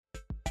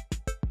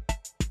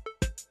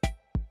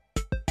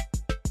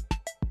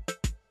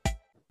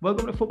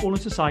Welcome to Football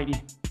and Society,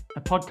 a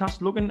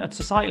podcast looking at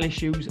societal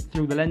issues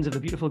through the lens of the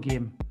beautiful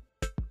game.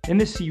 In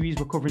this series,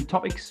 we're covering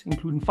topics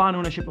including fan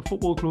ownership of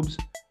football clubs,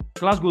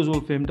 Glasgow's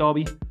Old Firm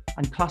derby,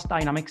 and class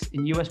dynamics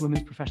in US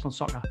women's professional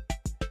soccer.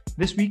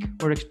 This week,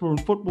 we're exploring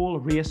football,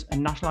 race,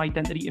 and national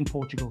identity in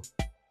Portugal.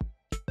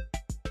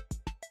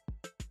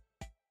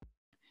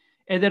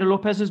 Eder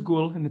Lopez's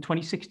goal in the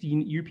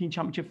 2016 European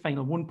Championship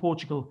final won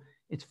Portugal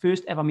its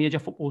first ever major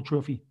football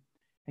trophy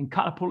and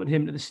catapulted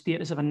him to the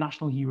status of a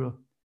national hero.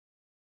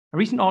 A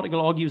recent article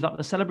argues that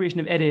the celebration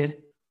of Eder,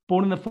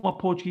 born in the former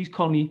Portuguese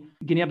colony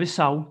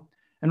Guinea-Bissau,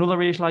 and other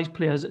racialised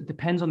players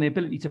depends on the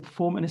ability to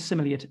perform and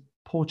assimilate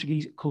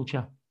Portuguese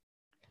culture.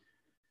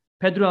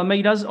 Pedro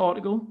Almeida's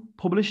article,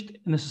 published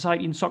in the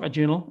Society and Soccer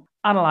Journal,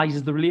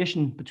 analyses the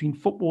relation between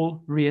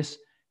football, race,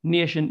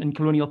 nation and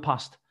colonial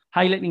past,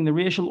 highlighting the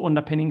racial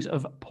underpinnings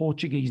of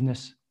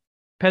Portugueseness.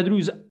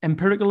 Pedro's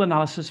empirical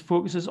analysis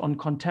focuses on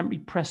contemporary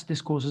press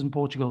discourses in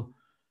Portugal,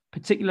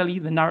 particularly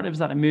the narratives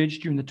that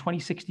emerged during the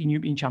 2016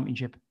 European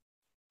Championship.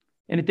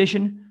 In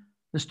addition,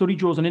 the study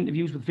draws on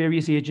interviews with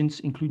various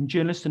agents, including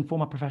journalists and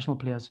former professional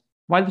players.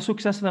 While the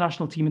success of the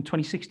national team in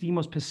 2016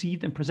 was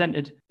perceived and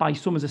presented by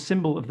some as a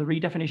symbol of the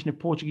redefinition of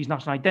Portuguese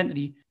national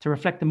identity to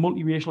reflect the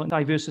multiracial and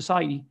diverse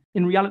society,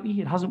 in reality,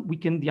 it hasn't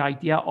weakened the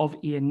idea of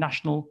a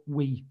national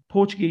we,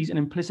 Portuguese and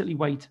implicitly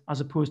white, as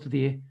opposed to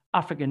the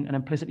African and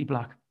implicitly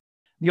black.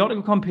 The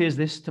article compares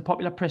this to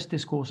popular press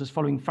discourses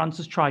following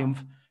France's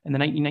triumph in the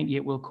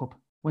 1998 World Cup,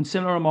 when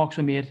similar remarks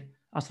were made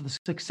as to the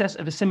success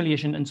of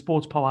assimilation and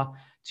sports power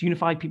to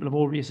unify people of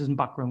all races and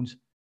backgrounds.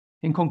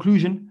 In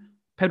conclusion,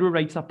 Pedro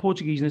writes that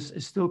Portugueseness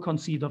is still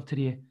conceived of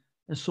today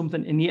as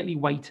something innately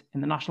white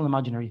in the national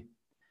imaginary,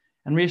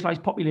 and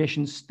racialised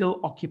populations still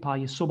occupy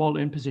a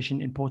subaltern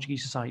position in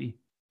Portuguese society.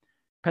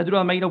 Pedro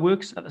Almeida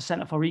works at the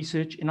Centre for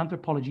Research in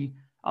Anthropology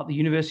at the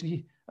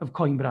University of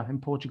Coimbra in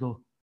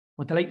Portugal.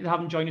 We're delighted to have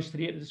him join us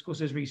today to discuss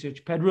his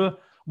research. Pedro,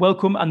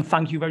 welcome and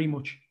thank you very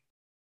much.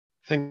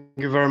 Thank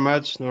you very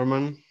much,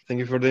 Norman. Thank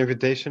you for the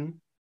invitation.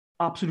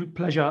 Absolute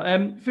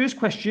pleasure. First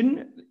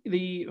question,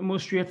 the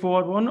most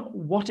straightforward one.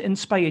 What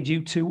inspired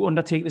you to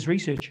undertake this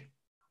research?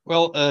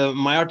 Well,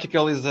 my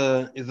article is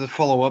a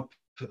follow-up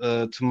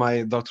to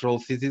my doctoral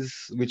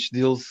thesis, which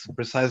deals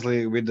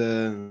precisely with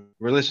the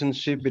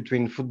relationship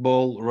between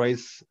football,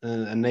 race,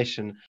 and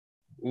nation.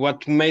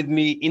 What made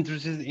me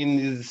interested in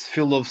this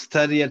field of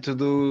study had to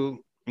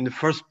do, in the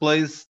first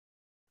place,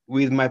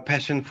 with my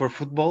passion for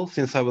football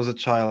since I was a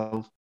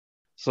child.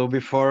 So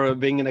before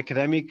being an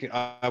academic,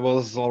 I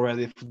was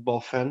already a football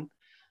fan.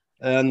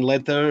 And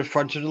later,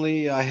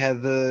 fortunately, I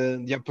had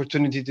the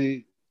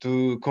opportunity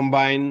to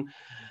combine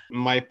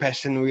my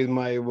passion with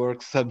my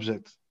work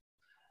subject.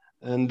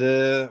 And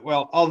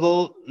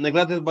although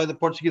neglected by the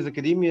Portuguese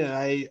academia,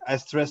 I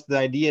stressed the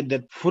idea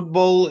that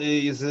football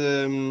is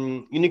a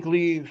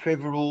uniquely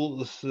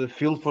favorable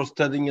field for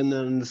studying and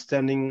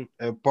understanding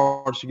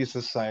Portuguese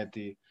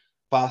society,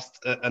 past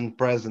and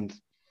present.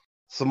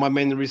 So my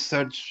main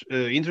research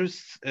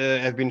interests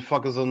have been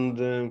focused on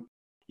the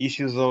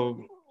issues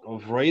of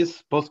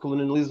race,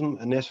 post-colonialism,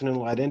 and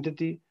national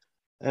identity.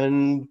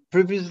 And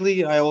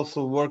previously, I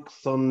also worked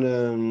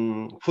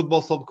on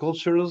football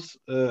subcultures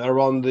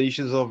around the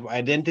issues of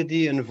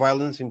identity and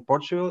violence in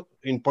Portugal,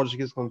 in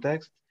Portuguese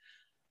context,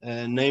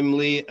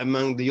 namely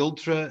among the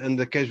ultra and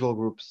the casual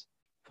groups.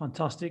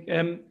 Fantastic.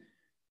 I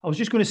was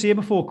just going to say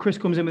before Chris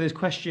comes in with his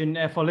question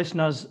for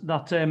listeners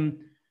that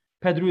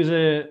Pedro is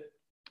a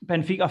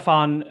Benfica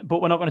fan,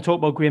 but we're not going to talk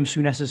about Graham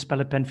Souness's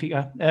spell at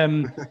Benfica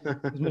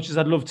as much as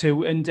I'd love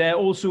to. And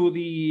also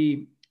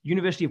the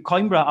University of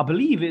Coimbra, I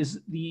believe,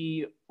 is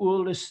the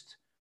oldest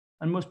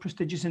and most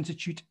prestigious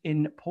institute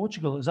in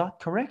Portugal. Is that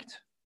correct?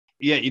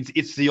 Yeah,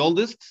 it's the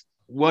oldest,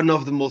 one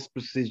of the most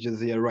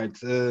prestigious. Yeah, right.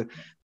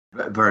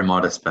 Very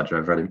modest,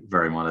 Pedro. Very,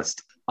 very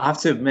modest. I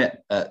have to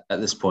admit, at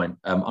this point,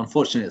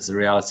 unfortunately, it's the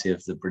reality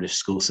of the British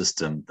school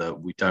system that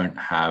we don't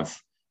have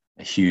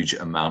a huge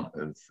amount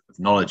of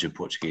knowledge of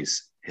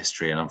Portuguese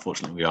history, and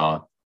unfortunately we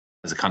are,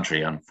 as a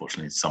country,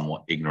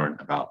 somewhat ignorant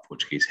about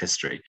Portuguese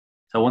history.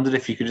 So I wondered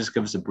if you could just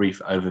give us a brief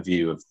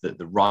overview of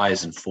the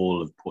rise and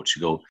fall of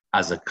Portugal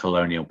as a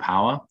colonial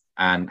power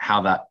and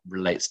how that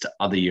relates to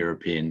other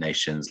European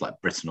nations like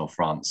Britain or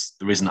France.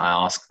 The reason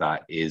I ask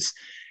that is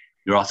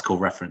your article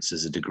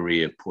references a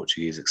degree of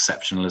Portuguese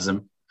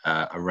exceptionalism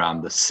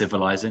around the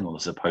civilizing or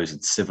the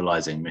supposed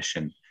civilizing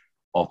mission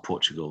of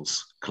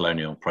Portugal's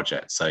colonial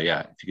project. So yeah,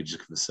 if you could just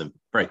give us a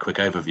very quick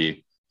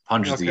overview,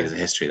 hundreds of years of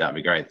history, that'd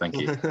be great. Thank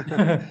you.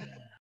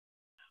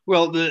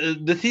 Well,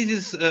 the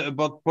thesis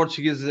about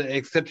Portuguese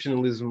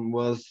exceptionalism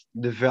was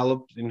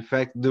developed, in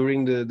fact,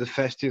 during the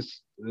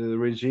fascist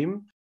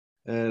regime.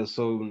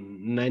 So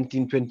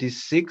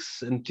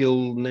 1926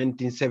 until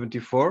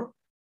 1974,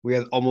 we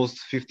had almost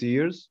 50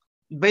 years.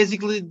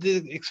 Basically,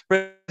 it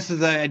expresses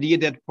the idea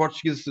that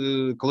Portuguese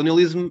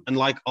colonialism,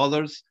 unlike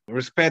others,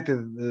 respected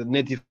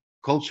native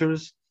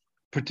cultures,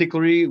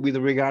 particularly with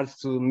regards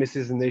to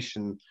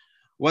miscegenation.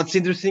 What's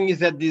interesting is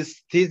that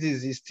this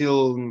thesis is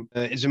still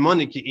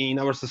hegemonic in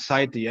our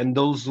society, and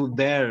those who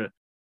dare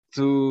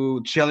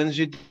to challenge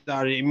it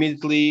are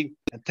immediately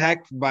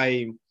attacked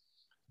by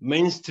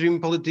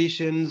mainstream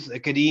politicians,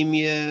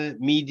 academia,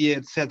 media,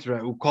 etc.,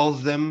 who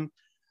calls them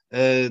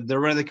the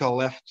radical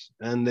left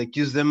and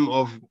accuse them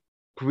of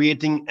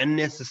creating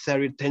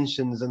unnecessary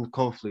tensions and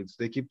conflicts.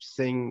 They keep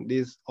saying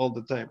this all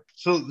the time.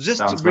 So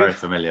Sounds very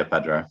familiar,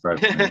 Pedro. Very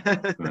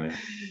familiar.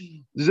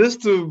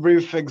 Just two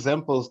brief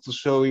examples to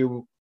show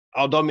you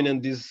how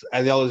dominant this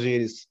ideology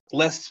is.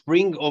 Last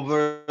spring,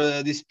 over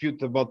a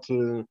dispute about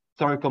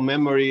historical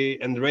memory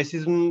and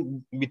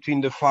racism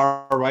between the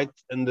far right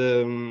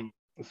and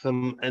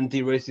some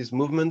anti-racist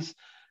movements,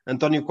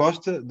 Antonio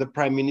Costa, the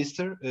prime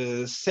minister,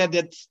 said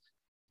that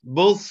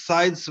both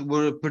sides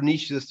were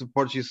pernicious to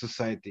Portuguese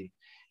society.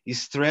 He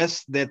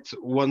stressed that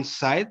one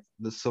side,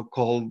 the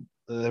so-called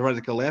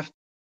radical left,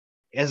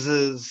 has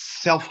a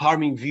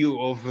self-harming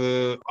view of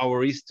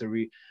our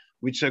history,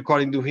 which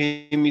according to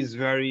him is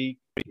very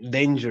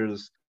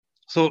dangerous.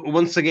 So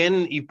once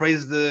again, he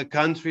praised the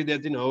country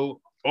that,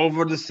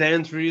 over the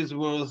centuries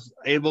was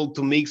able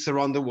to mix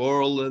around the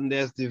world and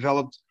has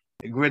developed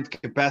a great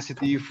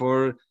capacity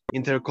for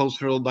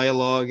intercultural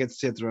dialogue,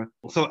 etc.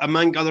 So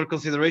among other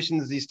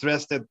considerations, he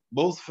stressed that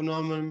both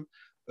phenomena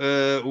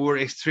were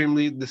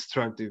extremely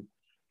destructive.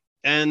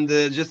 And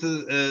just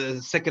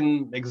a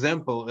second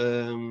example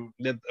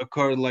that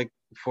occurred like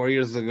 4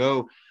 years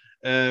ago,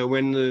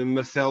 when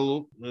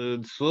Marcelo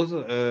de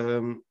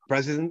Sousa,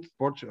 president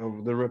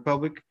of the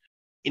Republic,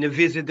 in a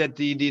visit that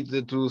he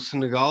did to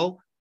Senegal,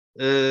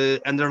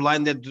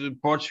 underlined that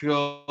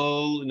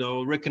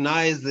Portugal,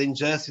 recognized the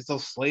injustice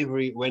of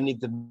slavery when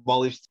it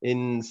abolished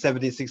in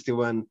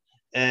 1761.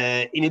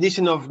 In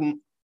addition of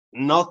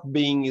not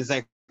being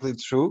exactly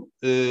true,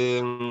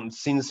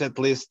 since at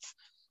least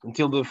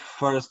until the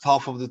first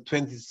half of the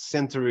 20th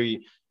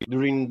century,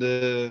 during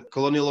the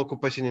colonial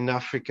occupation in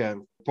Africa,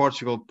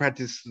 Portugal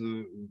practiced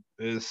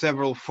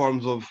several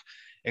forms of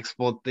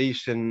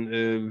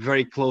exploitation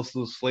very close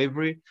to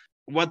slavery.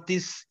 What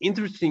is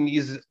interesting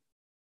is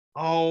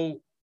how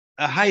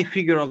a high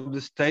figure of the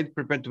state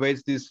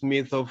perpetuates this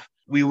myth of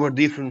we were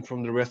different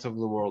from the rest of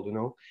the world,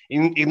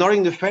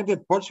 ignoring the fact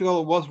that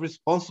Portugal was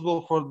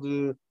responsible for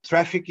the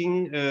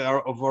trafficking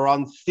of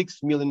around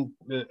 6 million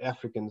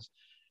Africans.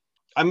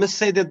 I must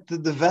say that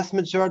the vast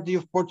majority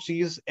of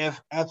Portuguese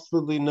have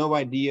absolutely no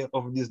idea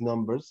of these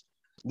numbers,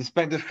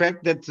 despite the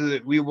fact that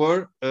we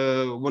were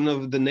one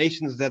of the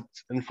nations that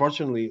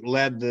unfortunately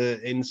led the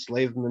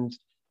enslavement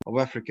of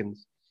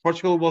Africans.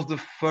 Portugal was the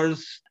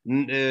first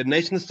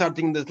nation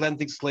starting the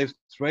Atlantic slave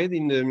trade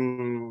in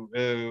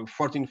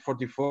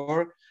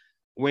 1444,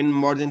 when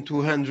more than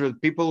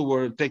 200 people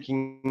were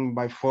taken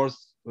by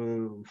force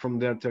from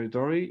their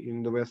territory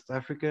in the West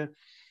Africa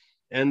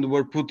and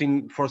were put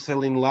in for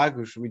sale in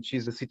Lagos, which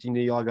is a city in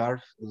the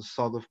Algarve, the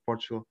south of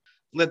Portugal.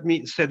 Let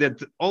me say that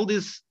all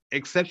this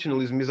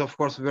exceptionalism is, of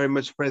course, very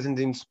much present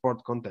in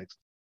sport context.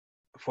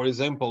 For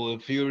example, a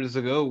few years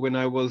ago, when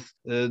I was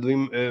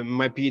doing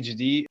my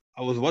PhD,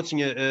 I was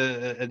watching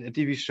a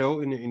TV show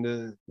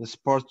in the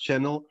sports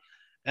channel,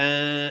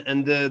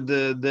 and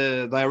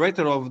the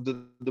director of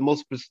the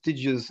most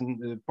prestigious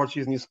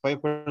Portuguese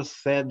newspaper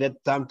said that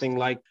something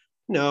like,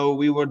 no,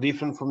 we were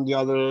different from the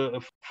other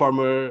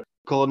former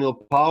colonial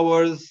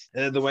powers.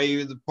 The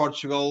way the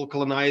Portugal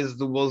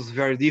colonized was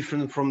very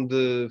different from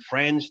the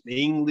French,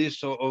 the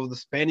English, or the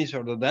Spanish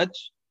or the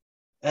Dutch.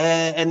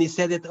 And he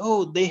said that,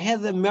 they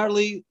had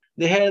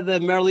a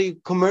merely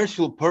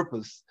commercial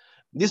purpose.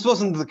 This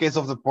wasn't the case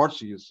of the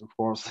Portuguese, of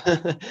course.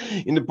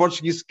 In the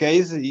Portuguese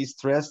case, he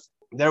stressed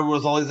there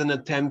was always an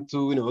attempt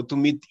to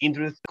meet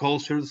interests,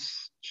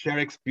 cultures, share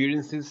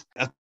experiences,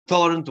 a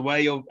tolerant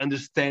way of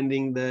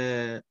understanding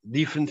the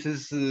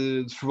differences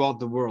throughout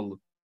the world.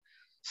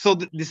 So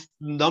this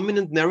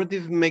dominant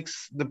narrative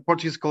makes the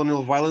Portuguese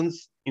colonial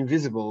violence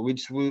invisible,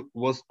 which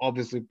was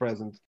obviously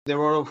present. There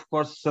were, of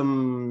course,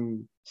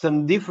 some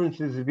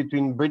differences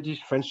between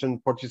British, French,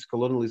 and Portuguese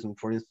colonialism.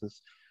 For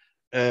instance,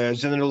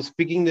 generally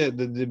speaking,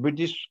 the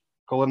British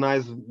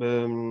colonized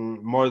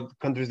more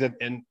countries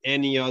than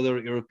any other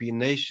European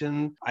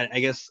nation.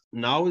 I guess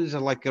now there's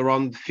like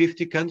around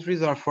 50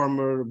 countries are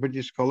former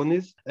British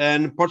colonies,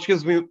 and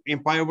Portuguese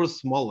empire was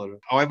smaller.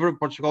 However,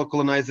 Portugal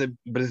colonized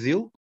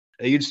Brazil,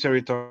 a huge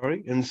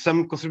territory, and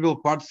some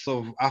considerable parts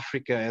of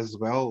Africa as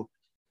well,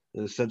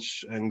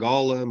 such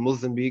Angola,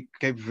 Mozambique,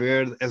 Cape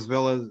Verde, as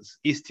well as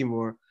East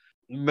Timor.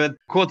 But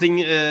quoting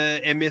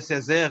Aimé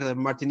Césaire, a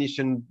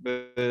Martinician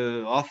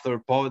author,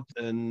 poet,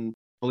 and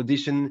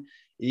politician,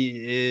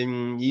 he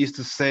used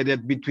to say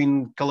that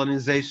between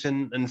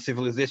colonization and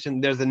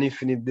civilization, there's an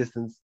infinite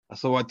distance.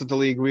 So I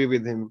totally agree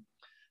with him.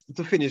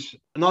 To finish,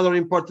 another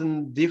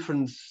important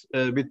difference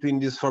between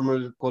these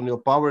former colonial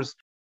powers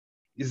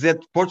is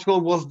that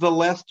Portugal was the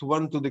last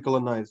one to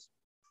decolonize.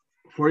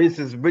 For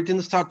instance,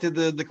 Britain started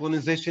the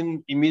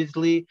decolonization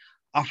immediately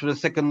after the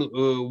Second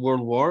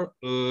World War,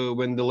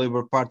 when the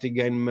Labour Party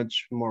gained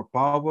much more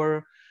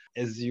power.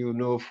 As you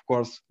know, of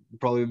course,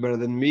 probably better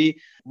than me,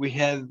 we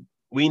had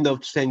wind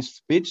of change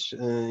speech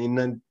in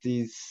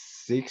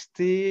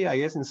 1960, I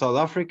guess, in South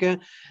Africa,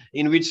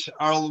 in which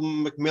Earl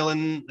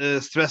Macmillan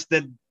stressed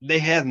that they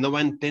had no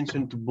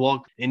intention to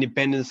block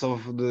independence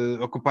of the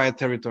occupied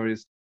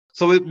territories.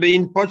 So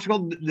in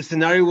Portugal, the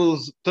scenario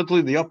was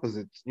totally the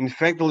opposite. In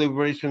fact, the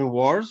liberation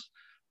wars,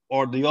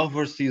 or the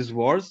overseas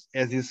wars,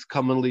 as is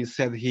commonly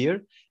said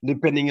here,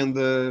 depending on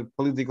the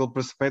political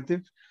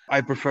perspective, I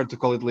prefer to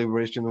call it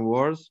liberation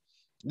wars.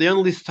 They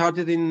only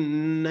started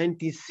in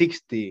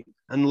 1960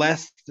 and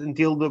lasted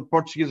until the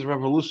Portuguese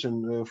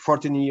Revolution,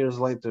 14 years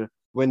later,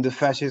 when the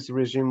fascist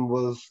regime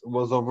was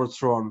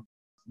overthrown.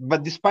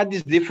 But despite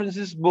these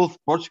differences, both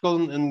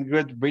Portugal and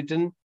Great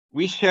Britain,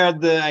 we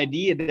shared the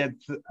idea that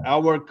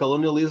our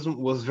colonialism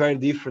was very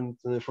different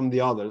from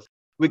the others.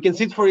 We can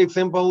see it, for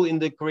example, in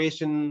the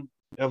creation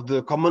of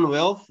the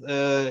Commonwealth,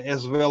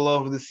 as well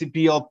of the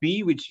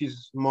CPLP, which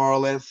is more or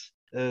less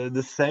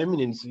the same.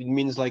 It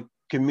means like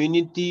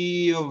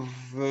community of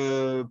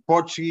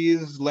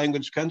Portuguese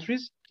language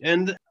countries.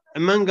 And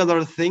among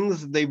other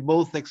things, they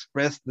both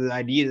expressed the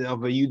idea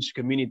of a huge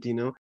community,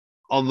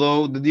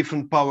 although the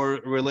different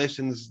power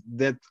relations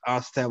that are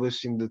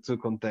established in the two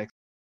contexts.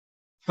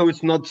 So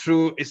it's not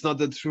true. It's not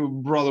a true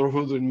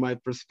brotherhood in my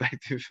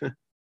perspective. Can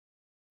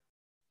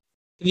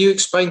you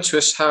explain to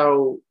us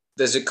how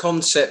there's a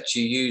concept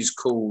you use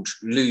called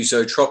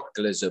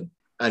Luso-tropicalism,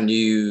 and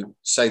you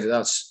say that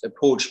that's a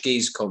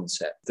Portuguese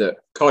concept that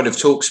kind of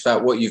talks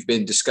about what you've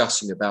been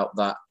discussing about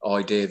that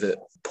idea that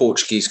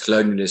Portuguese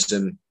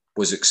colonialism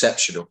was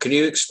exceptional. Can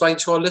you explain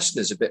to our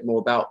listeners a bit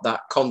more about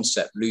that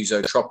concept,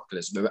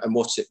 Luso-tropicalism, and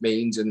what it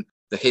means and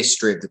the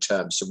history of the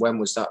term? So when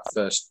was that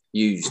first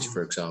used,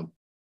 for example?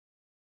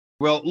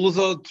 Well,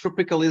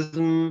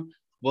 Luso-tropicalism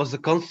was a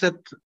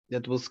concept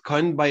that was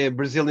coined by a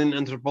Brazilian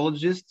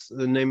anthropologist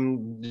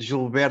named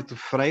Gilberto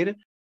Freire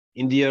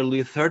in the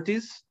early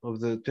 30s of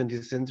the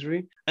 20th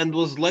century, and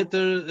was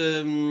later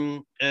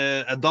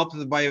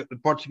adopted by the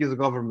Portuguese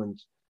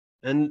government.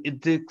 And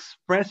it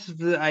expresses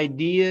the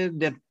idea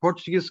that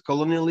Portuguese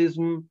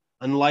colonialism,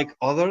 unlike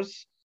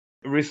others,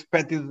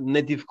 respected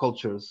native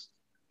cultures.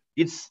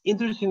 It's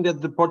interesting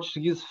that the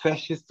Portuguese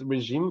fascist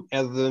regime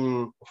had,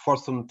 for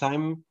some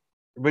time,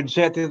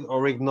 rejected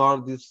or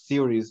ignored these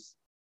theories,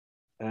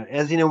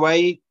 as in a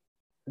way,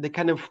 they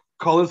kind of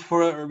called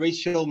for a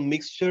racial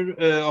mixture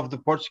of the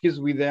Portuguese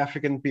with the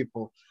African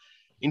people.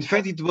 In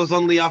fact, it was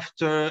only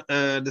after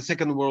the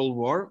Second World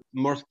War,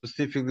 more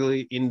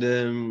specifically in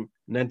the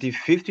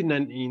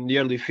 1950s, in the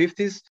early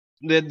 50s,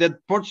 that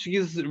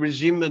Portuguese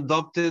regime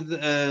adopted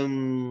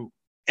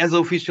as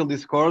official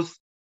discourse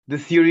the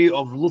theory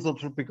of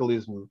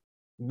Luso-tropicalism,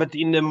 but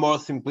in a more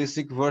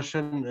simplistic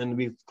version and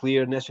with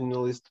clear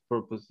nationalist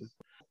purposes.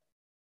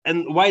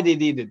 And why they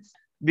did it?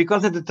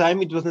 Because at the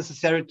time it was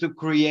necessary to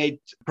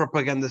create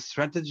propaganda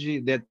strategy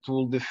that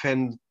will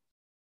defend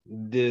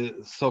the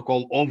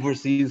so-called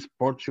overseas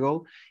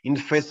Portugal in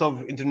the face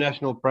of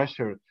international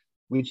pressure,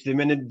 which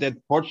demanded that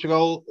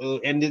Portugal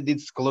ended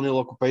its colonial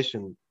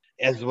occupation,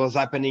 as was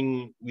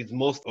happening with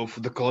most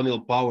of the colonial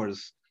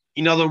powers.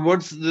 In other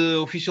words, the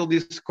official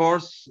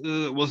discourse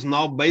was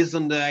now based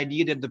on the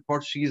idea that the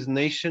Portuguese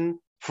nation,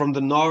 from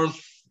the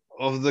north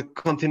of the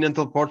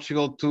continental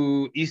Portugal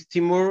to East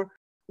Timor,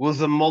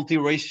 was a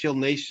multiracial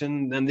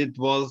nation, and it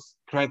was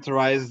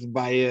characterized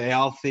by a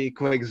healthy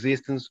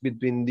coexistence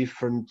between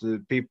different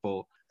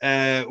people.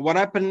 What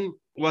happened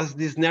was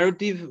this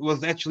narrative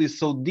was actually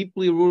so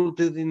deeply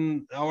rooted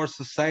in our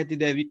society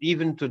that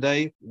even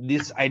today,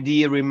 this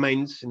idea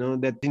remains,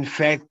 that in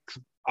fact,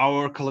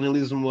 our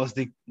colonialism was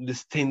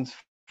distinct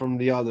from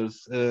the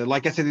others.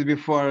 Like I said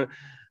before,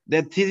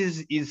 that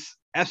thesis is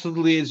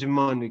absolutely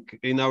hegemonic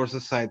in our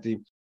society.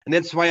 And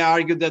that's why I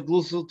argue that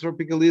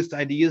Luso-tropicalist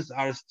ideas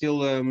are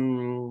still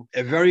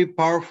a very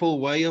powerful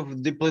way of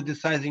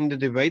depoliticizing the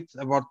debate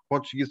about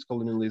Portuguese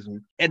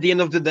colonialism. At the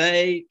end of the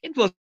day, it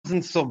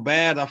wasn't so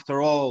bad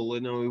after all.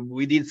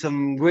 We did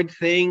some great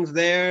things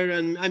there.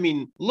 And I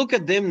mean, look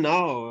at them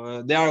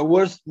now. They are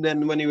worse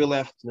than when we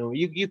left.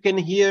 You can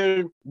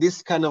hear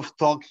this kind of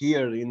talk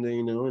here in the,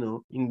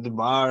 in the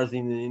bars,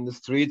 in the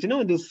streets,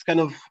 this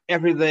kind of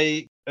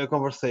everyday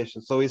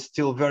conversation. So it's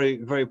still very,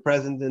 very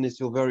present, and it's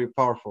still very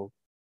powerful.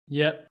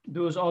 Yeah,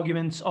 those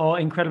arguments are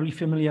incredibly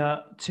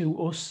familiar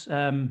to us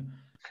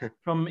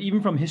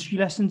from history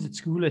lessons at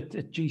school at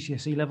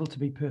GCSE level. To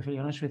be perfectly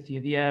honest with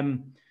you,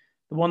 the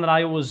one that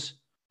I always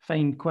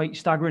find quite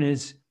staggering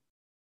is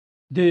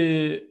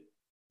the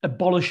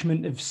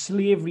abolishment of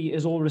slavery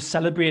is always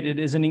celebrated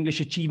as an English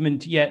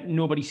achievement. Yet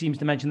nobody seems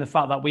to mention the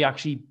fact that we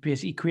actually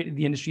basically created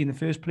the industry in the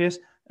first place.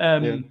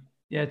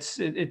 Yeah, it's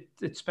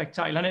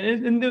spectacular,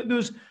 and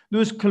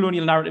those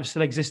colonial narratives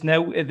still exist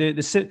now.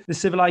 The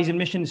civilizing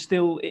mission is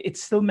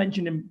still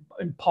mentioned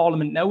in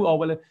Parliament now. Or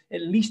well,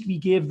 at least we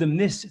gave them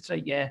this. It's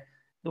like, yeah,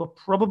 they were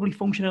probably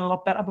functioning a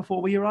lot better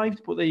before we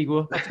arrived. But there you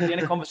go. That's again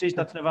a conversation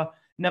that's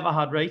never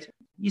had. Right?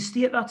 You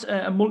state that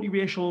a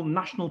multiracial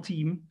national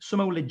team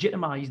somehow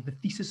legitimised the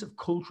thesis of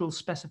cultural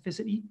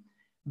specificity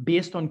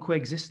based on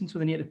coexistence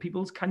with the native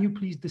peoples. Can you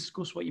please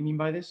discuss what you mean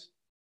by this?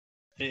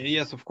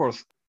 Yes, of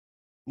course.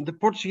 The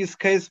Portuguese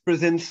case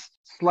presents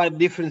slight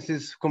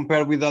differences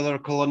compared with other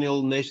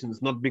colonial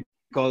nations, not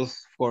because,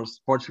 of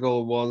course,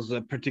 Portugal was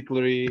a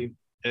particularly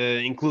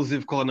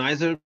inclusive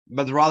colonizer,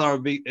 but rather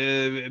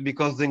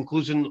because the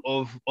inclusion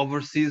of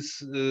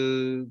overseas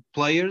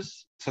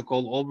players,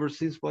 so-called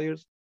overseas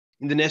players,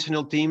 in the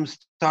national team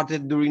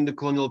started during the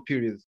colonial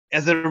period.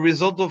 As a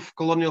result of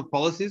colonial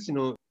policies,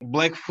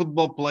 black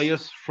football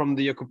players from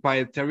the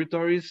occupied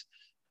territories,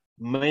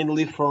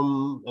 mainly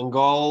from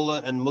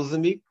Angola and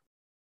Mozambique,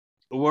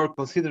 were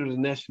considered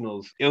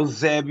nationals.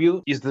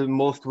 Eusébio is the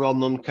most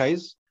well-known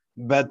case,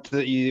 but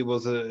he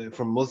was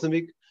from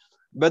Mozambique.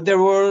 But there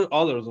were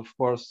others, of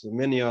course,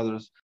 many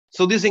others.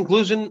 So this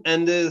inclusion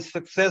and the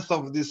success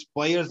of these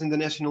players in the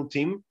national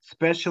team,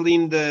 especially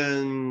in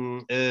the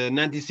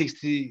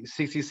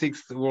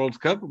 1966 World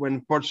Cup,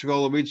 when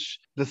Portugal reached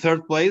the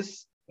third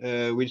place,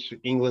 which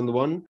England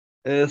won,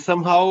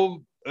 somehow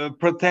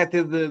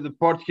protected the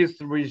Portuguese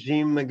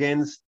regime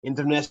against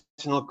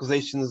international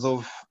accusations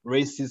of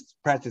racist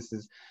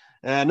practices.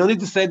 No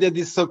need to say that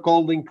this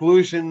so-called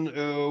inclusion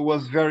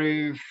was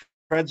very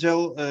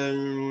fragile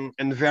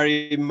and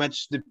very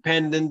much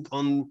dependent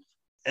on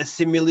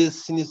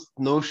assimilationist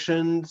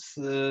notions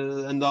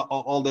and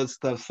all that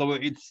stuff. So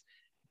it's,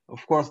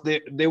 of course,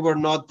 they were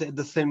not at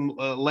the same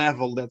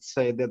level, let's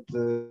say, that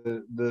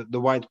the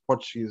white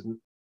Portuguese.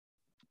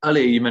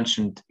 Earlier, you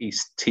mentioned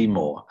East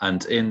Timor,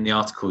 and in the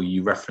article,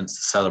 you referenced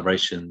the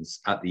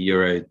celebrations at the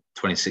Euro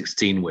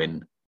 2016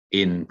 win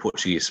in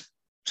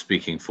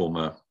Portuguese-speaking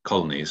former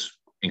colonies,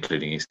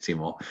 including East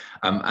Timor,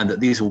 and that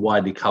these are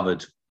widely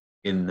covered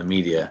in the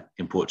media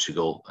in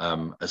Portugal,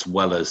 as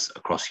well as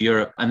across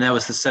Europe. And there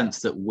was the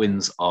sense that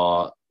wins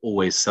are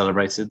always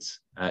celebrated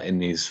in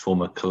these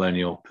former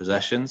colonial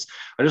possessions.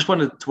 I just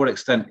wondered, to what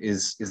extent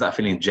is that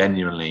feeling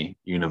genuinely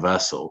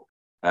universal?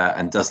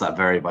 And does that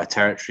vary by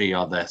territory?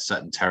 Are there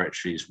certain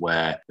territories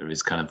where there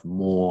is kind of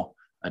more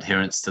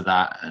adherence to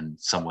that and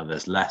some where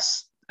there's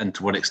less? And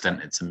to what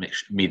extent it's a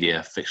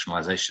media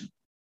fictionalization?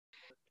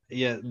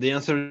 Yeah, the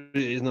answer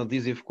is not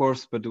easy, of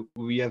course, but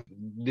we have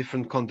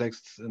different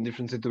contexts and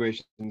different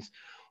situations.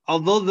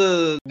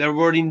 Although there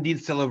were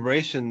indeed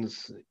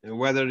celebrations,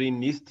 whether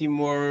in East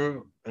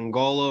Timor,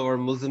 Angola, or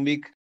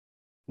Mozambique,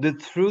 the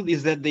truth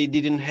is that they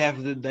didn't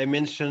have the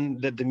dimension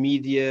that the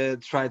media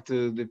tried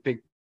to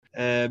depict.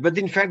 But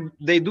in fact,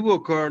 they do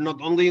occur not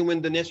only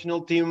when the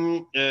national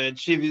team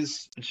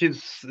achieves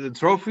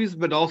trophies,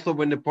 but also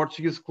when the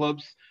Portuguese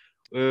clubs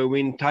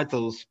win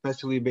titles,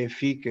 especially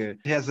Benfica.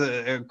 It has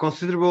a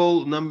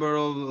considerable number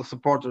of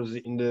supporters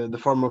in the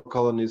former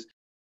colonies.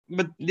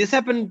 But this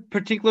happened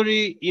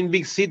particularly in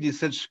big cities,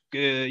 such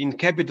in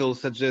capitals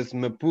such as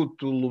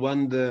Maputo,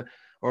 Luanda,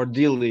 or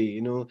Dili.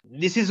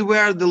 This is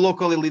where the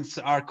local elites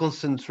are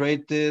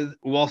concentrated,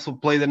 who also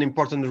played an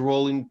important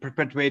role in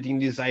perpetuating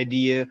this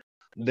idea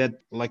that,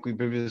 like we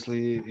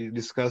previously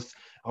discussed,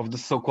 of the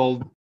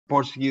so-called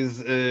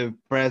Portuguese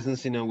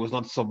presence, was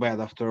not so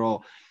bad after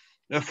all.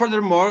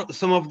 Furthermore,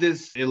 some of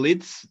these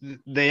elites,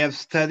 they have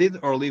studied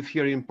or live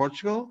here in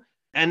Portugal.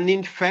 And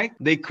in fact,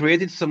 they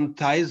created some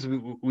ties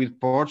with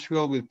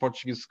Portugal, with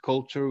Portuguese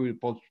culture, with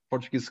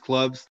Portuguese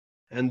clubs,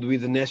 and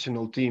with the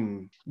national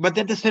team. But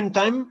at the same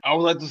time, I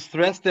would like to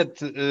stress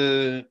that,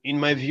 in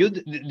my view,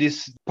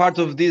 this part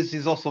of this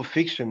is also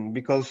fiction,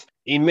 because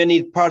in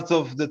many parts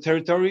of the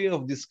territory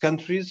of these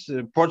countries,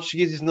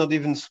 Portuguese is not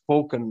even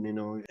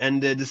spoken,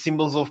 and the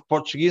symbols of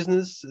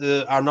Portugueseness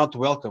are not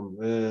welcome,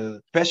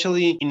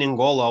 especially in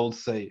Angola, I would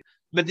say.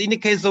 But in the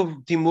case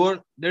of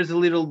Timor, there's a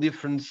little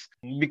difference,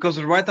 because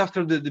right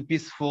after the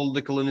peaceful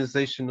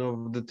decolonization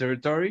of the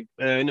territory,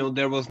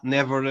 there was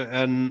never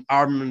an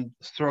armed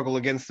struggle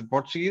against the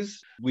Portuguese.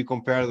 We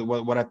compare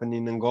what happened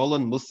in Angola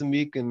and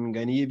Mozambique and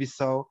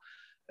Guinea-Bissau.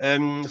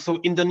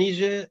 So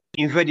Indonesia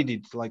invaded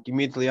it like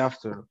immediately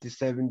after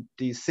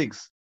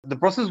 1976. The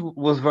process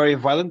was very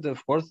violent,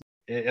 of course,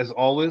 as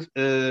always.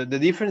 The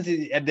difference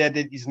is that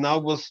it is now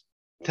was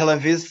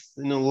televised,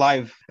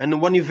 live. And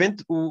one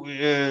event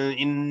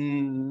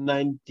in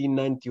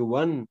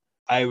 1991,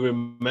 I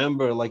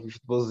remember like if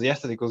it was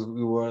yesterday, because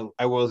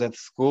I was at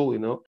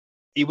school.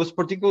 It was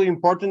particularly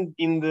important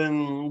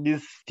in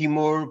this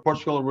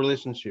Timor-Portugal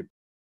relationship.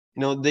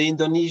 The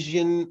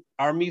Indonesian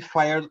army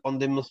fired on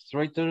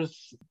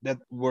demonstrators that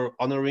were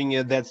honoring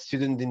a dead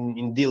student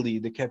in Dili,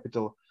 the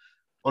capital.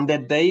 On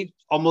that day,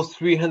 almost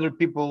 300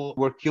 people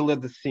were killed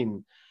at the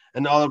scene.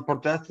 And other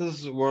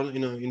protesters were,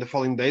 in the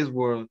following days,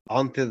 were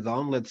hunted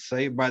down, let's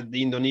say, by the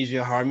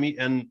Indonesian army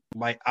and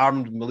by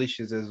armed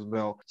militias as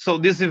well. So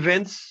these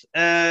events,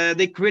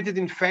 they created,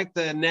 in fact,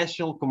 a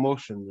national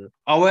commotion.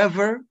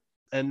 However,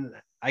 and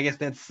I guess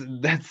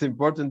that's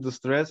important to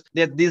stress,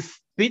 that these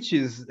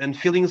speeches and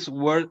feelings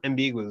were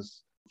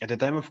ambiguous. At the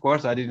time, of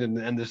course, I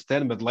didn't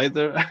understand, but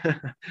later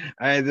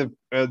I had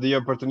the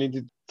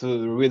opportunity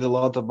to read a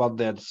lot about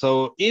that.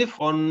 So,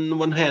 if on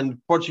one hand,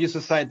 Portuguese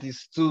society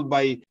stood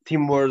by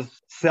Timor's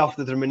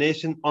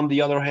self-determination, on the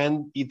other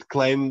hand, it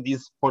claimed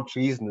its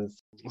Portugueseness.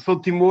 So,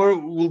 Timor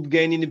would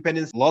gain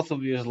independence lots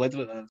of years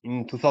later,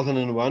 in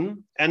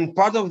 2001, and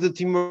part of the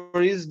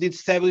Timorese did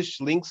establish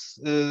links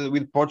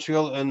with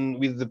Portugal and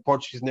with the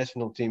Portuguese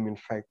national team, in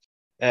fact.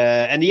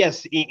 And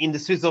yes, in the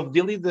streets of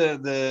Delhi,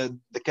 the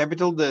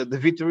capital, the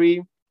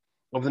victory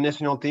of the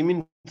national team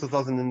in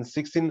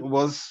 2016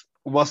 was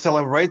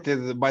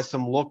celebrated by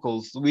some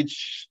locals,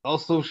 which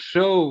also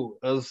show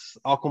us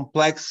how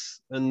complex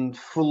and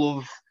full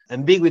of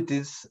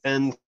ambiguities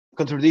and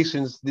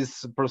contradictions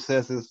these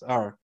processes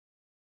are.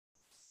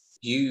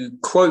 You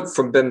quote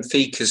from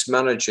Benfica's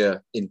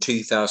manager in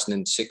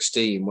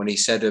 2016 when he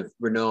said of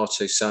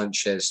Renato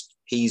Sanchez,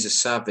 "He's a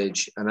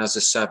savage, and as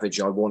a savage,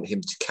 I want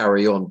him to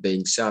carry on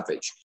being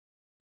savage."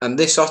 And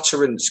this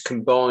utterance,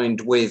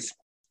 combined with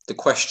the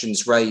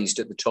questions raised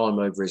at the time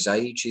over his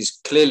age, is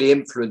clearly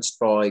influenced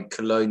by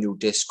colonial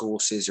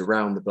discourses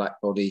around the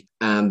black body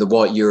and the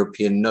white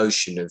European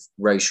notion of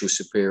racial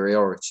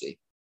superiority.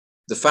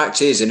 The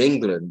fact is, in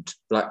England,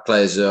 black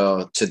players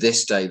are to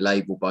this day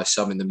labelled by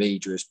some in the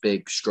media as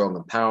big, strong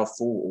and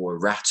powerful, or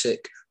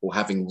erratic, or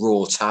having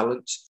raw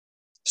talent.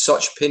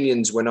 Such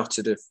opinions, when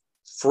uttered,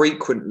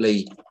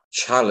 frequently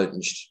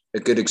challenged. A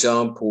good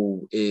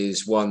example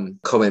is one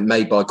comment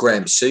made by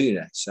Graham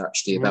Souness,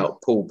 actually,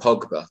 about Paul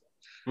Pogba.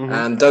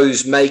 And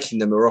those making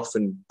them are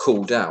often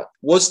called out.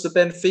 Was the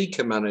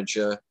Benfica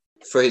manager,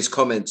 for his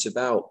comments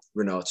about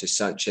Renato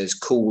Sanchez,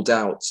 called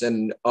out?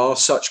 And are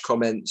such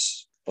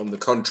comments, on the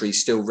contrary,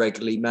 still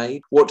regularly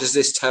made? What does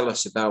this tell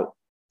us about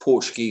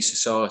Portuguese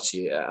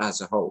society as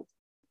a whole?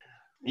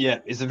 Yeah,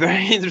 it's a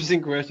very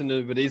interesting question,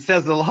 but it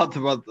says a lot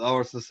about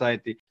our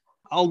society.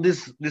 All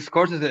these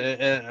discourses,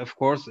 of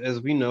course,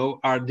 as we know,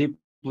 are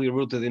deeply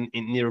rooted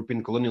in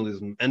European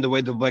colonialism and the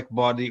way the black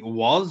body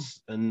was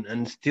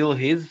and still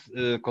is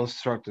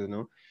constructed. You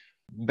know?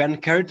 Ben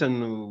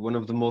Carton, one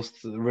of the most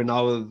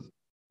renowned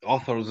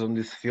authors on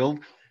this field,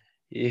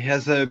 he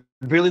has a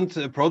brilliant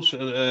approach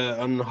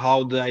on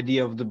how the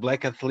idea of the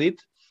black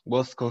athlete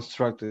was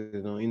constructed.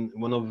 You know, in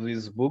one of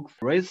his books,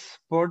 Race,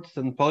 Sports,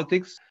 and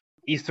Politics,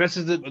 he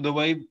stresses the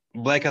way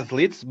black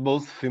athletes,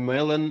 both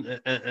female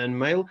and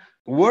male,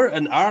 were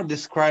and are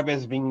described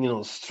as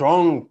being,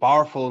 strong,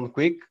 powerful, and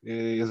quick,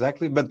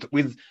 exactly, but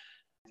with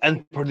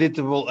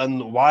unpredictable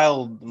and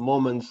wild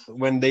moments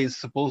when they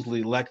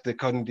supposedly lack the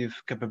cognitive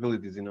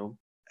capabilities.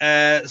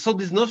 So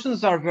these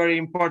notions are very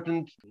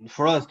important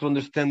for us to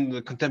understand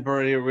the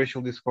contemporary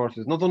racial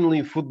discourses, not only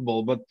in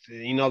football, but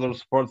in other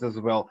sports as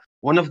well.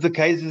 One of the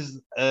cases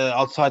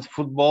outside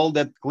football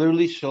that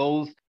clearly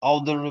shows how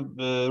the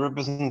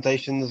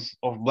representations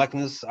of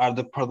blackness are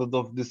the product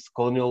of this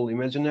colonial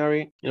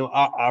imaginary,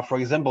 are, for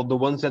example, the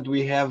ones that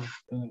we have,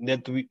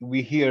 that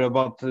we hear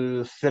about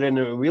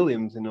Serena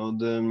Williams,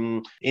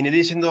 in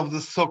addition of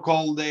the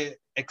so-called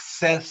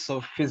excess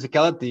of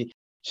physicality,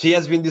 she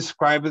has been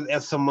described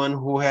as someone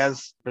who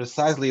has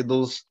precisely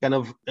those kind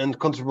of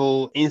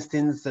uncontrollable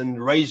instincts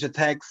and rage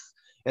attacks,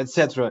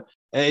 etc.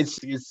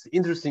 It's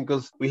interesting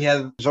because we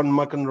had John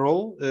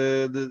McEnroe,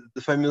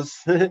 the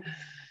famous.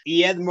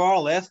 He had more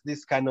or less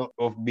this kind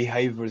of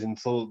behaviors and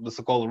the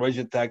so-called rage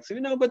attacks,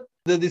 but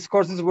the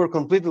discourses were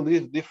completely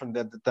different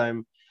at the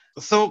time.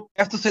 So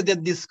I have to say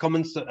that these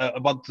comments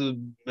about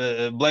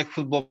black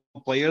football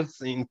players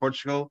in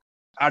Portugal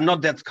are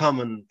not that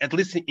common, at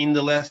least in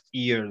the last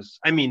years.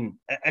 I mean,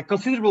 a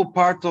considerable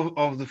part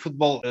of the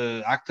football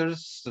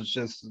actors, such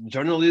as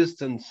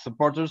journalists and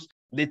supporters,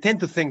 they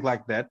tend to think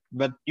like that,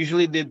 but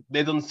usually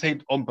they don't say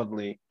it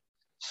openly.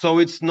 So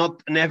it's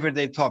not an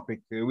everyday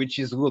topic, which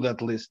is good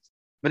at least.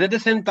 But at the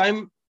same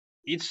time,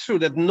 it's true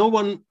that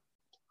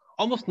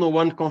almost no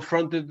one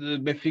confronted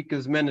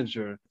Benfica's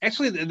manager.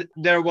 Actually,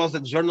 there was a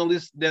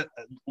journalist that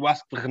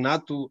asked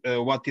Renato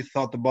what he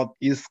thought about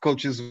his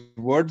coach's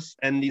words,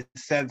 and he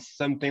said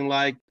something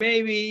like,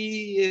 maybe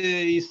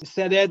he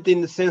said that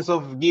in the sense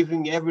of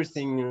giving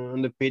everything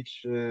on the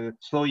pitch.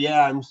 So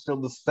yeah, I'm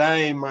still the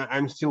same.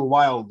 I'm still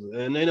wild,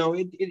 and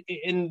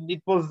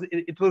it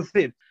was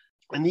it.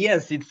 And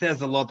yes, it says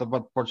a lot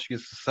about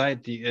Portuguese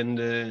society, and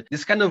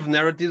this kind of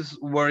narratives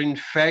were in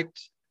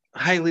fact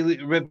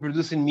highly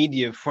reproduced in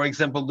media. For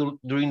example,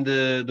 during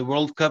the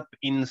World Cup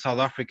in South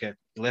Africa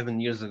 11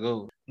 years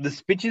ago, the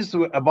speeches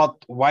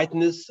about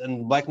whiteness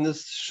and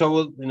blackness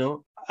showed,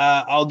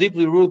 how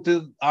deeply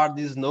rooted are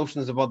these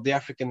notions about the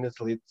African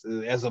athlete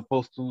as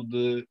opposed to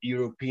the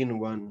European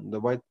one, the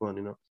white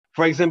one.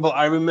 For example,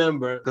 I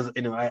remember, because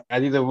I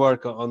did a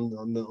work on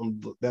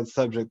that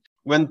subject.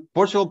 When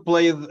Portugal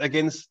played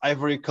against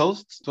Ivory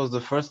Coast, it was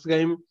the first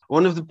game.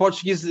 One of the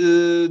Portuguese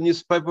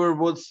newspaper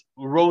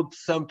wrote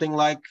something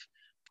like,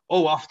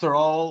 "Oh, after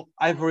all,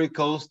 Ivory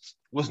Coast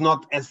was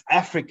not as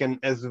African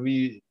as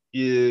we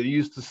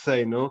used to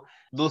say." No,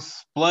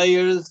 those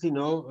players,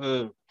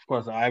 of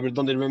course, I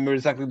don't remember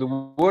exactly the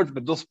words,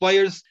 but those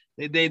players,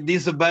 they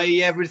disobey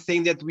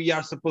everything that we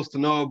are supposed to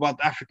know about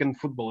African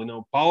football.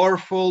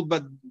 Powerful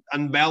but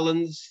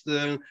unbalanced,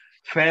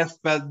 fast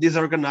but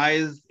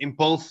disorganized,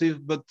 impulsive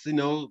but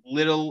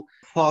little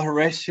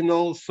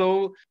rational.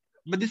 So,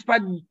 but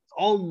despite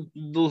all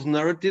those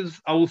narratives,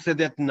 I will say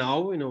that now,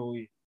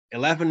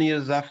 11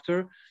 years after,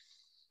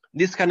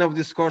 these kind of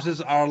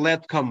discourses are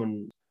less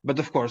common. But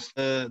of course,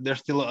 there's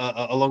still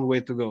a long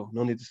way to go.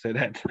 No need to say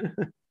that.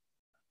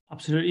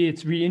 Absolutely.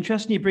 It's really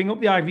interesting you bring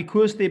up the Ivory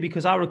Coast there,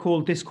 because I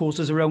recall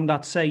discourses around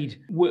that side,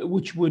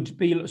 which would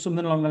be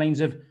something along the lines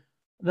of,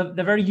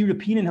 they're very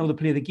European in how they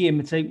play the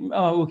game. It's like,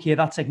 oh, okay,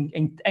 that's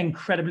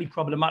incredibly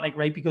problematic,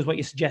 right? Because what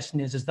you're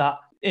suggesting is that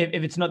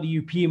if it's not the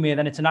European way,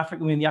 then it's an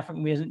African way, and the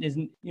African way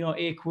isn't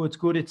air quotes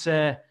good.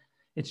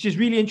 It's just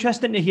really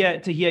interesting to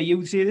hear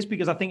you say this,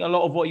 because I think a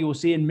lot of what you were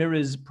saying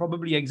mirrors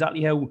probably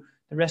exactly how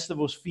the rest of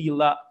us feel,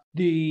 that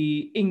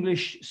the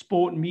English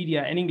sport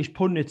media and English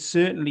pundits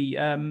certainly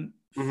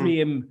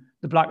frame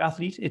the black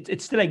athlete.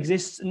 It still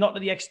exists, not to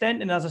the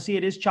extent, and as I say,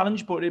 it is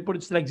challenged, but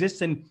it still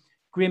exists. And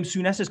Graham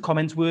Souness's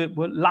comments were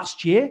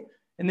last year,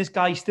 and this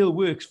guy still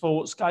works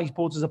for Sky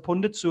Sports as a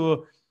pundit,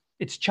 so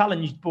it's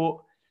challenged. But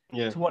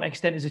to what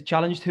extent is it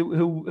challenged?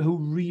 Who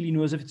really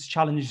knows if it's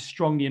challenged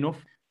strongly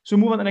enough? So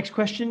move on to the next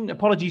question.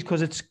 Apologies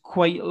because it's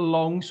quite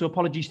long, so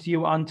apologies to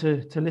you and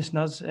to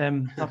listeners.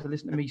 Have to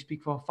listen to me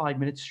speak for 5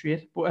 minutes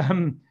straight. But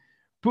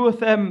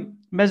both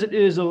Mesut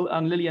Ozil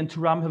and Lilian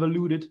Thuram have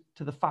alluded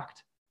to the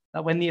fact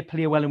that when they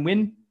play well and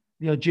win,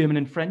 they are German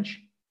and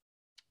French.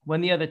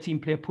 When the other team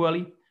play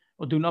poorly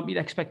or do not meet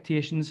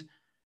expectations,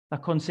 they're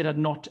considered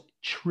not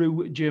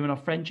true German or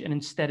French and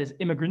instead as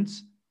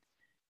immigrants.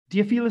 Do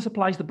you feel this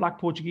applies to black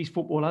Portuguese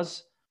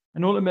footballers?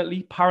 And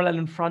ultimately, parallel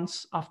in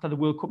France after the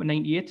World Cup in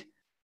 '98,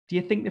 do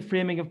you think the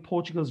framing of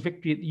Portugal's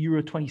victory at the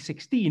Euro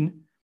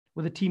 2016,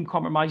 with the team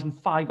compromising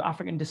 5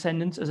 African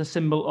descendants as a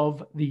symbol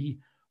of the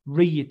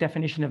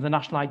redefinition of the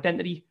national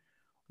identity,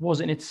 was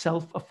in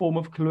itself a form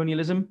of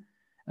colonialism?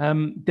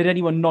 Did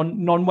anyone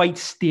non-white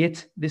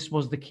state this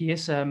was the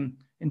case? And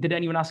did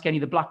anyone ask any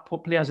of the black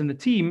players in the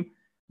team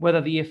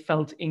whether they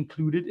felt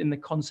included in the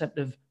concept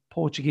of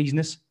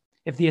Portugueseness,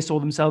 if they saw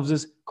themselves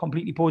as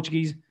completely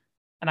Portuguese,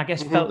 and I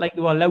guess felt like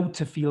they were allowed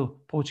to feel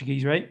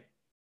Portuguese, right?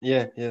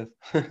 Yeah, yes.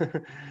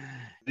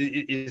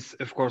 It is,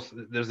 of course,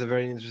 there's a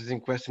very interesting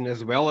question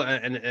as well,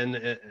 and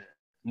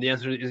the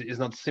answer is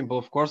not simple,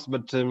 of course,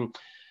 but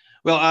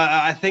well,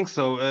 I think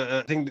so.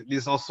 I think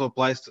this also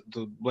applies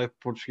to black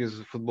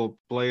Portuguese football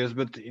players,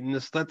 but in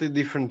a slightly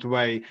different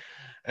way.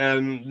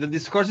 The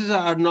discourses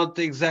are not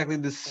exactly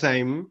the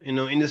same,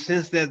 in the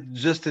sense that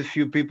just a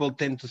few people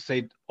tend to say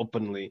it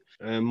openly,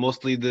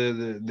 mostly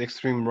the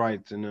extreme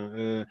right,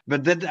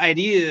 but that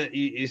idea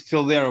is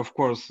still there, of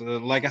course.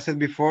 Like I said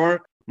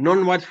before,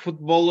 non-white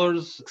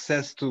footballers'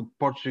 access to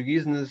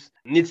Portugueseness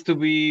needs to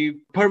be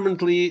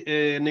permanently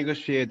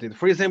negotiated.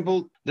 For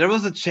example, there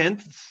was a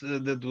chant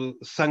that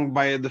was sung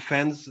by the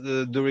fans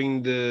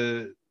during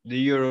the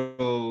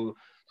Euro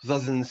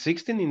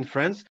 2016 in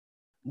France,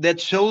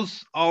 that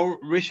shows how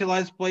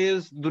racialized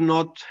players do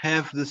not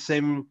have the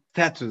same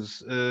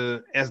status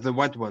as the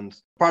white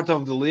ones. Part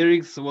of the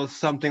lyrics was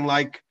something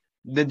like,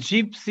 "The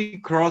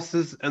gypsy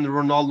crosses and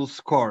Ronaldo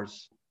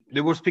scores."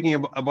 They were speaking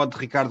about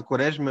Ricardo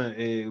Quaresma,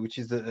 which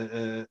is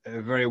a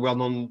very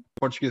well-known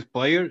Portuguese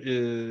player.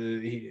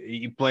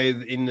 He played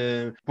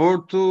in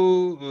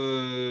Porto,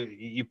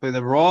 he played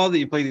abroad,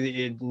 he played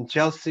in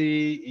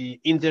Chelsea,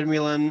 Inter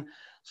Milan.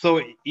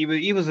 So he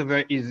was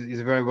he's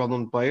a very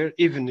well-known player,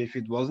 even if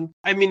it wasn't.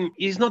 I mean,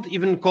 he's not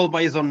even called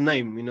by his own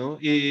name,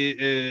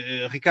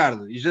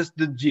 Ricardo. He's just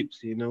the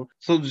gypsy,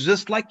 So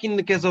just like in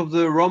the case of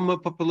the Roma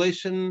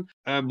population,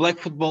 black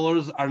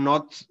footballers are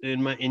not,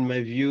 in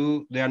my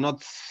view, they are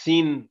not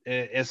seen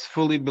as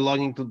fully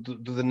belonging to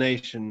the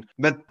nation.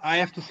 But I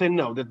have to say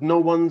that no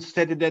one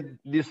stated that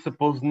this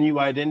supposed new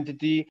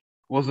identity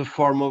was a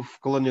form of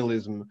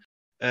colonialism.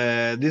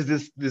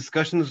 These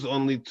discussions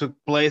only took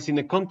place in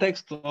the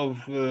context of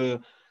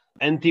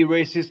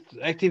anti-racist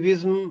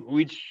activism,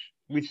 which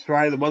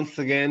tried once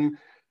again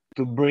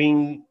to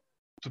bring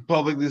to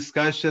public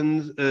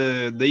discussions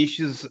the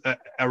issues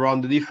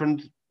around the different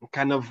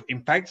kind of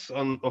impacts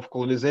of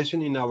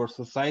colonization in our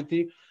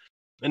society,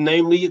 and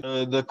namely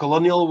the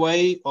colonial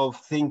way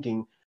of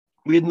thinking,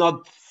 with not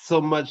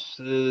so much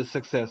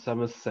success, I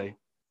must say.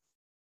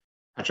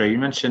 Pedro, you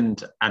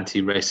mentioned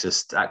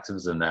anti-racist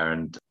activism there,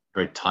 and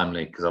very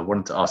timely, because I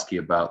wanted to ask you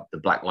about the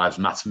Black Lives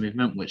Matter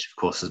movement, which of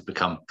course has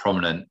become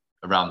prominent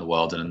around the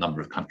world in a number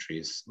of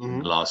countries in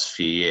the last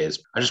few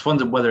years. I just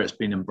wondered whether it's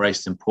been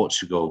embraced in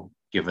Portugal,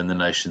 given the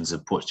notions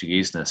of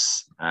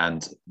Portugueseness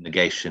and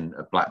negation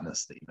of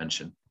blackness that you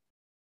mentioned.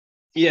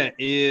 Yeah,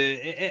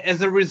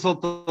 as a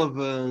result of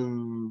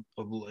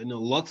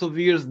lots of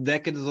years,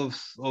 decades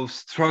of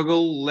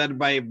struggle led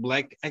by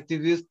black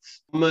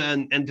activists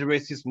and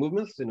anti-racist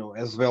movements,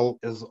 as well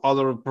as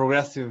other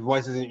progressive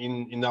voices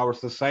in our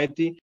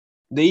society,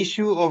 The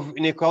issue of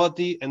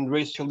inequality and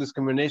racial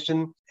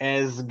discrimination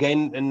has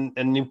gained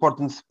an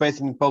important space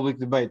in public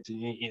debate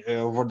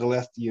over the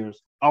last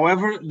years.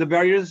 However, the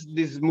barriers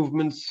these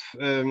movements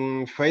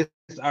face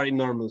are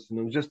enormous.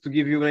 Just to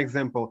give you an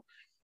example,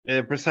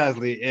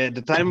 precisely at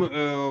the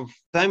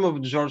time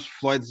of George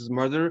Floyd's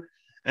murder,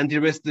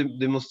 anti-racist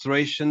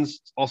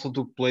demonstrations also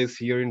took place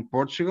here in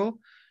Portugal,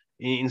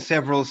 in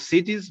several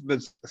cities, but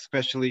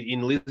especially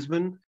in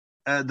Lisbon.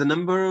 The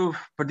number of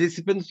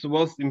participants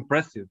was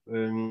impressive.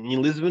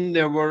 In Lisbon,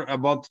 there were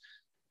about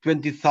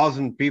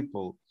 20,000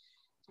 people,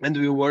 and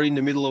we were in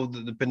the middle of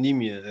the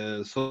pandemic.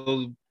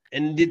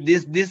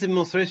 This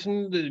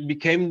demonstration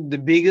became the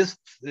biggest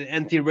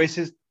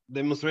anti-racist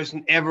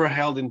demonstration ever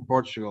held in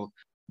Portugal.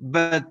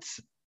 But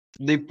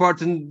the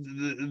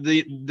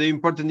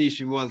important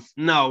issue was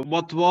now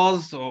what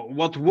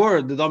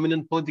were the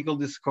dominant political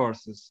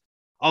discourses?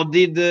 How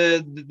did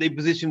they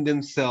position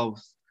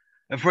themselves?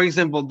 For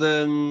example,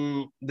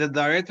 the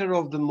director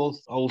of the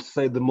most, I will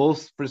say, the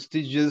most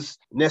prestigious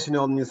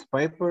national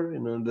newspaper,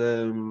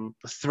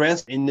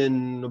 stressed in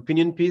an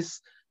opinion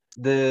piece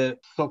the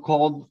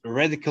so-called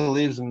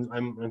radicalism.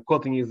 I'm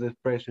quoting his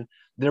expression: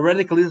 the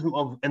radicalism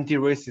of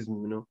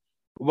anti-racism.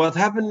 What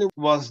happened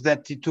was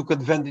that he took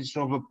advantage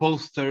of a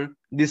poster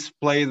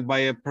displayed by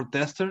a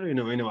protester,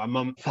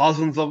 among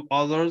thousands of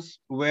others,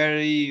 where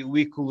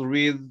we could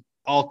read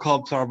 "All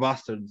cops are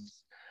bastards."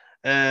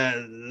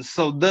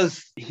 So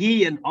does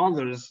he and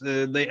others,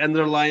 they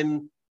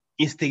underline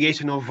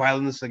instigation of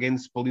violence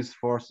against police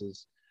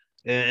forces,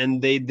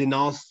 and they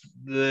denounce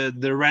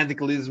the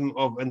radicalism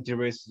of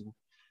anti-racism.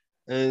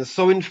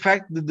 So, in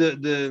fact,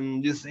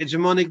 these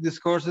hegemonic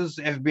discourses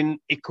have been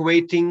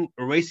equating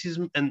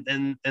racism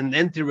and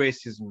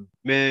anti-racism,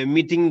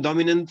 meeting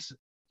dominant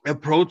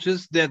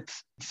approaches that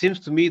it seems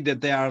to me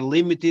that they are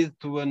limited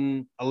to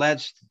an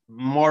alleged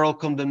moral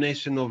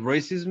condemnation of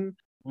racism,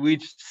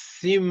 which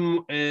seem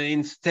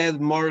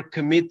instead more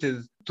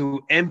committed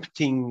to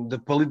emptying the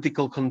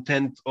political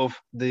content of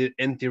the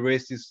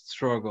anti-racist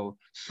struggle.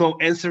 So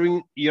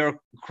answering your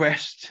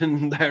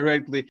question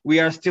directly, we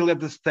are still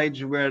at the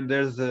stage where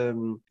there's a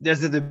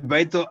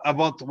debate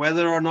about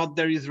whether or not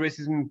there is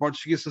racism in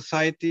Portuguese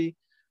society,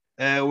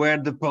 where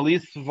the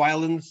police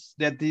violence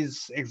that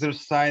is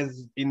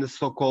exercised in the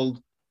so-called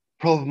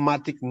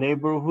problematic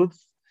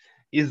neighborhoods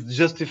is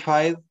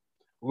justified,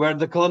 where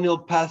the colonial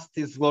past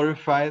is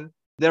glorified.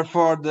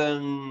 Therefore,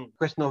 the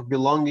question of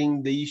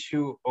belonging, the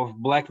issue of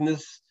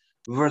blackness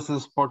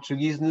versus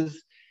Portugueseness,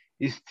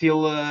 is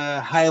still a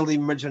highly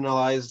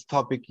marginalized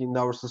topic in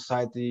our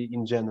society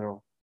in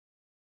general.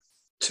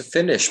 To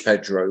finish,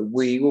 Pedro,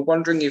 we were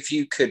wondering if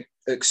you could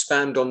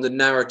expand on the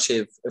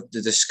narrative of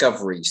the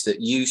discoveries that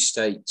you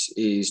state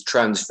is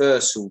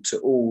transversal to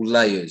all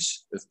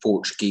layers of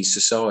Portuguese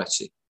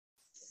society.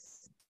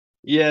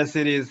 Yes,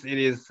 it is. It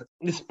is.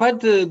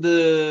 Despite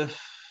the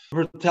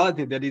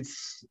brutality that is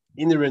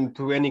inherent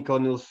to any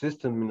colonial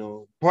system,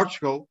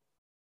 Portugal,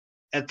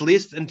 at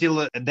least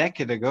until a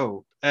decade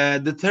ago,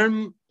 the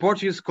term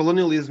Portuguese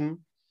colonialism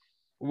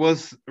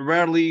was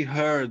rarely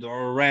heard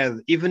or read,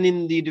 even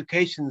in the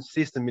education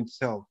system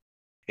itself.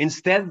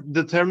 Instead,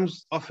 the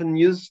terms often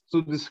used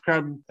to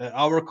describe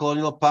our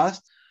colonial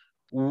past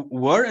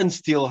were and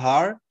still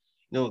are,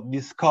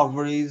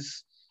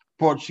 discoveries,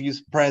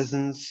 Portuguese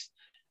presence,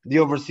 the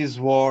overseas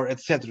war,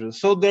 etc.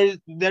 So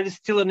there is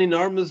still an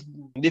enormous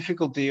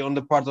difficulty on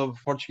the part of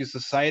Portuguese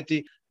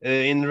society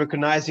in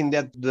recognizing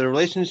that the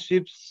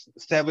relationships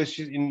established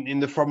in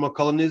the former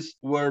colonies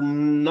were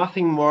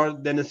nothing more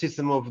than a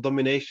system of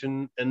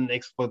domination and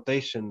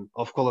exploitation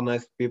of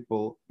colonized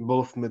people,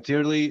 both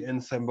materially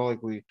and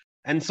symbolically.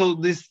 And so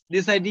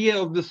this idea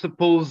of the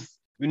supposed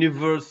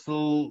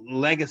universal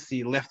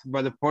legacy left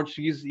by the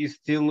Portuguese is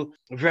still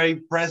very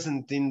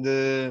present in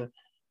the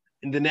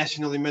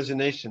national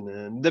imagination.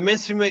 And the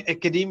mainstream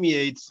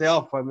academia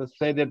itself, I must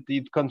say that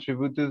it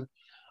contributed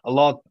a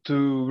lot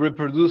to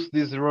reproduce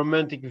this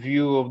romantic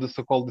view of the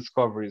so-called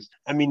discoveries.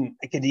 I mean,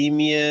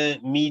 academia,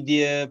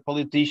 media,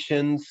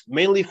 politicians,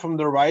 mainly from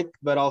the right,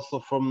 but also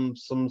from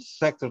some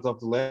sectors of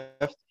the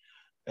left,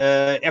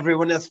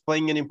 everyone is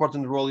playing an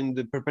important role in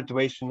the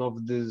perpetuation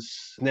of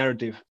this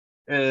narrative.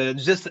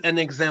 Just an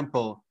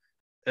example.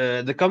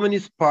 The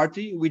Communist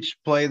Party, which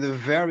played a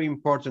very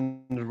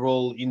important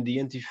role in the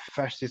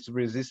anti-fascist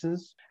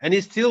resistance, and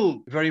is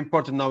still very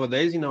important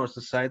nowadays in our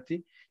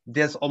society.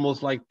 There's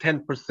almost like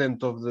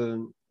 10% of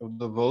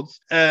the votes.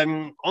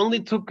 Only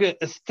took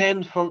a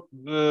stand for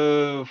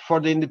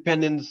the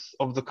independence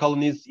of the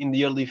colonies in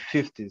the early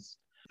 50s.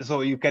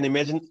 So you can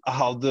imagine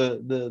how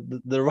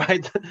the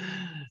right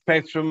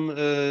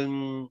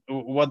spectrum,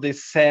 what they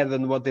said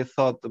and what they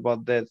thought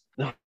about that.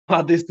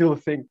 What they still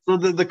think. So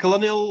the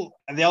colonial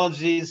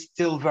ideology is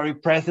still very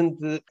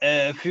present.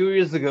 A few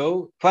years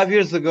ago, 5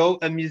 years ago,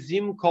 a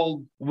museum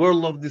called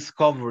World of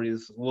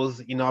Discoveries was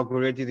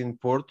inaugurated in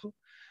Porto,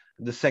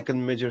 the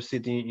second major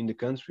city in the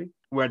country,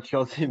 where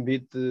Chelsea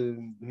beat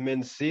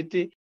Man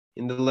City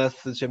in the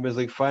last Champions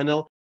League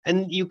final.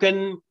 And you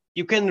can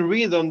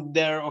read on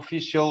their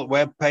official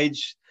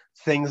webpage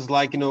things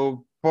like,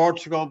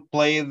 Portugal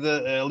played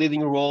a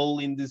leading role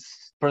in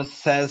this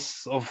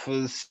process of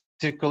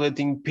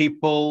circulating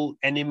people,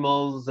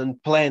 animals,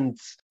 and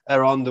plants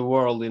around the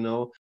world.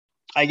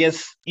 I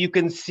guess you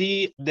can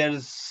see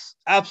there's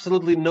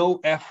absolutely no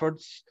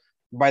efforts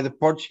by the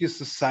Portuguese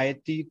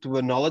society to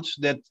acknowledge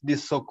that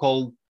this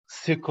so-called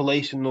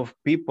circulation of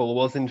people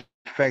was in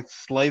fact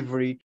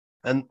slavery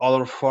and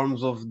other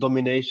forms of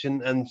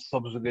domination and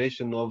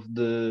subjugation of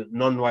the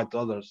non-white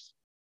others.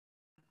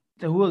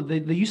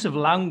 The use of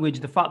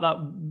language, the fact that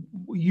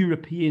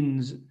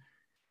Europeans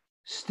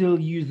still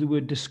use the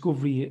word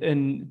discovery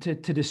and to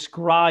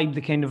describe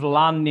the kind of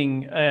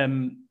landing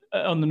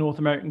on the North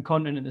American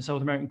continent and the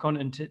South American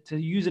continent, to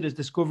use it as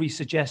discovery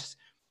suggests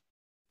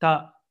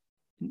that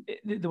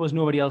there was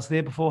nobody else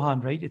there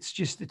beforehand, right?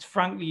 It's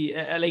frankly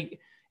like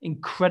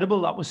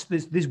incredible that was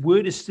this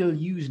word is still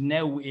used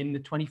now in the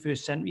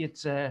 21st century.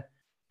 It's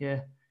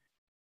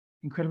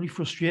incredibly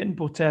frustrating,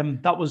 but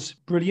that was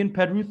brilliant,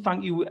 Pedro.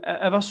 Thank you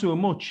ever so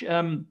much.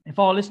 If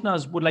our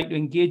listeners would like to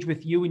engage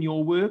with you and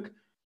your work,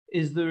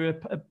 is there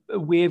a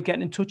way of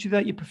getting in touch with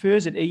that you prefer?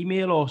 Is it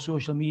email or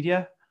social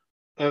media?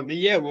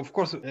 Yeah, of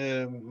course,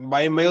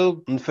 by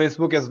email on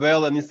Facebook as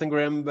well and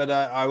Instagram, but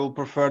I will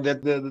prefer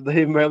that the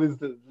email is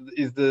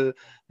the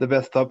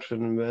best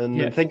option.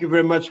 And thank you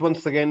very much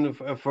once again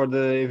for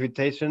the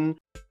invitation.